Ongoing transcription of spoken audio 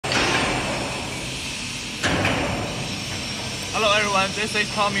Hello everyone, this is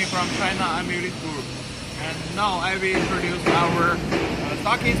Tommy from China Amulite Group, and now I will introduce our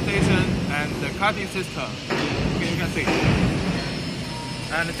stocking station and the cutting system. Okay, you can see.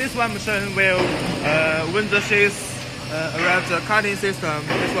 And this one machine will, when the sheets arrive the cutting system,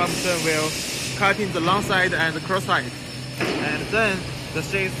 this one machine will cutting the long side and the cross side, and then the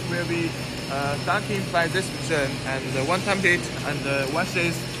sheets will be stacking by this machine, and one template and one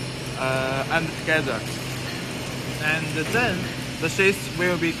sheet end together. And then the sheets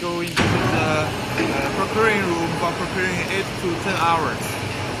will be going to the preparing room for preparing 8 to 10 hours.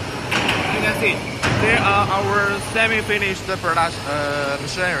 You can see, there are our semi-finished product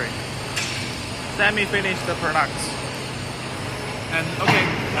machinery. Semi-finished products. And okay,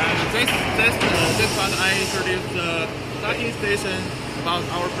 this one I introduced the stocking station about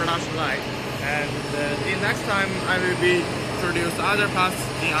our production line. And in next time I will be introduce other parts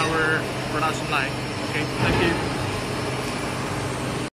in our production line. Okay, thank you.